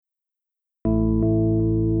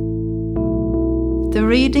The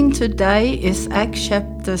reading today is Acts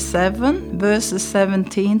chapter 7, verses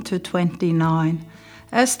 17 to 29.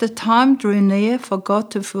 As the time drew near for God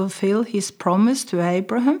to fulfill his promise to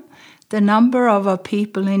Abraham, the number of our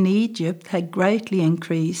people in Egypt had greatly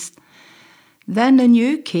increased. Then a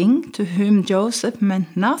new king, to whom Joseph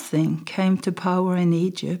meant nothing, came to power in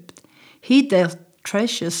Egypt. He dealt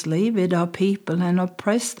treacherously with our people and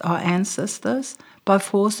oppressed our ancestors by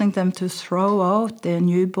forcing them to throw out their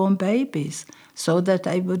newborn babies so that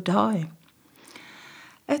they would die.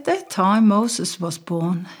 At that time Moses was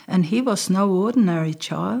born, and he was no ordinary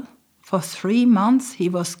child. For 3 months he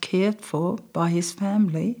was cared for by his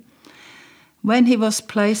family. When he was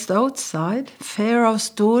placed outside, Pharaoh's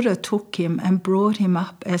daughter took him and brought him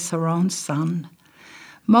up as her own son.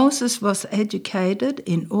 Moses was educated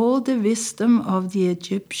in all the wisdom of the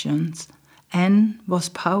Egyptians and was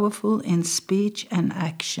powerful in speech and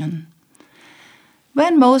action.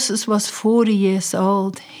 When Moses was 40 years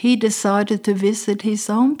old, he decided to visit his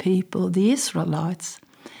own people, the Israelites.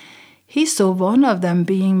 He saw one of them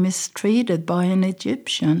being mistreated by an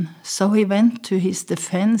Egyptian, so he went to his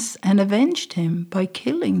defense and avenged him by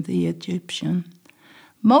killing the Egyptian.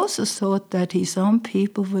 Moses thought that his own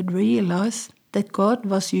people would realize that God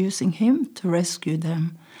was using him to rescue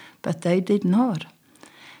them, but they did not.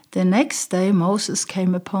 The next day Moses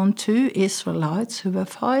came upon 2 Israelites who were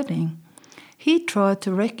fighting. He tried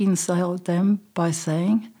to reconcile them by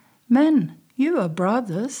saying, "Men, you are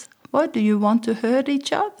brothers. Why do you want to hurt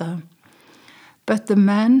each other?" But the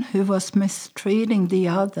man who was mistreating the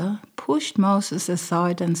other pushed Moses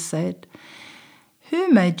aside and said,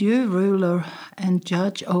 "Who made you ruler and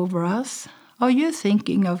judge over us? Are you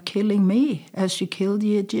thinking of killing me as you killed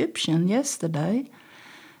the Egyptian yesterday?"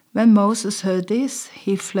 When Moses heard this,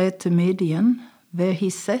 he fled to Midian, where he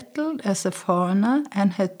settled as a foreigner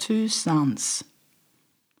and had 2 sons.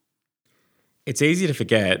 It's easy to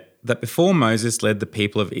forget that before Moses led the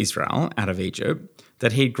people of Israel out of Egypt,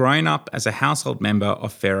 that he'd grown up as a household member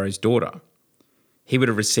of Pharaoh's daughter. He would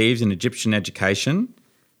have received an Egyptian education,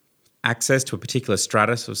 access to a particular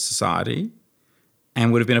strata of society,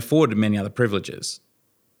 and would have been afforded many other privileges.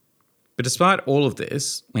 But despite all of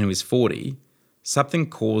this, when he was 40, something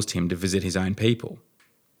caused him to visit his own people.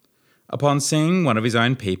 Upon seeing one of his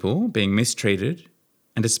own people being mistreated,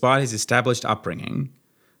 and despite his established upbringing,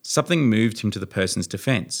 something moved him to the person's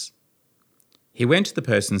defence. He went to the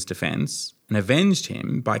person's defence and avenged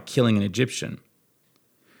him by killing an Egyptian.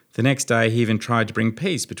 The next day he even tried to bring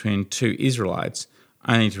peace between 2 Israelites,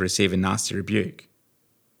 only to receive a nasty rebuke.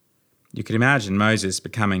 You could imagine Moses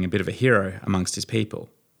becoming a bit of a hero amongst his people.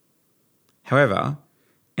 However,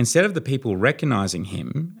 instead of the people recognising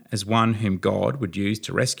him as one whom God would use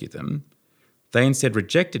to rescue them, they instead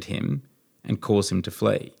rejected him and caused him to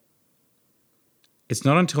flee. It's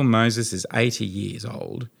not until Moses is 80 years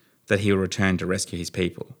old that he will return to rescue his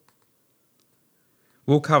people.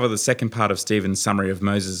 We'll cover the second part of Stephen's summary of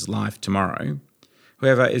Moses' life tomorrow.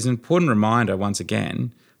 However, it's an important reminder once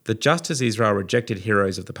again that just as Israel rejected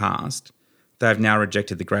heroes of the past, they have now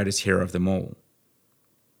rejected the greatest hero of them all.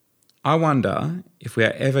 I wonder if we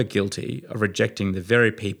are ever guilty of rejecting the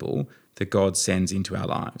very people that God sends into our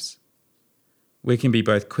lives. We can be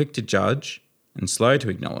both quick to judge and slow to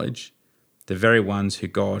acknowledge the very ones who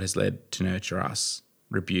God has led to nurture us,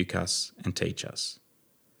 rebuke us, and teach us.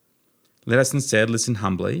 Let us instead listen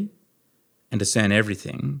humbly and discern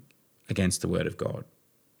everything against the word of God.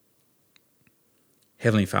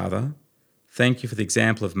 Heavenly Father, thank you for the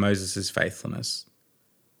example of Moses' faithfulness.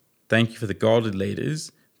 Thank you for the godly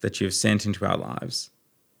leaders that you have sent into our lives.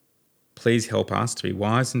 Please help us to be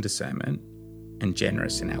wise in discernment and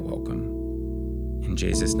generous in our welcome. In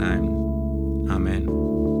Jesus' name, Amen.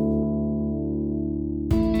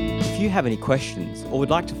 If you have any questions or would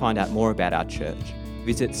like to find out more about our church,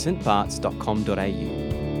 visit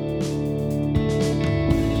stbarts.com.au.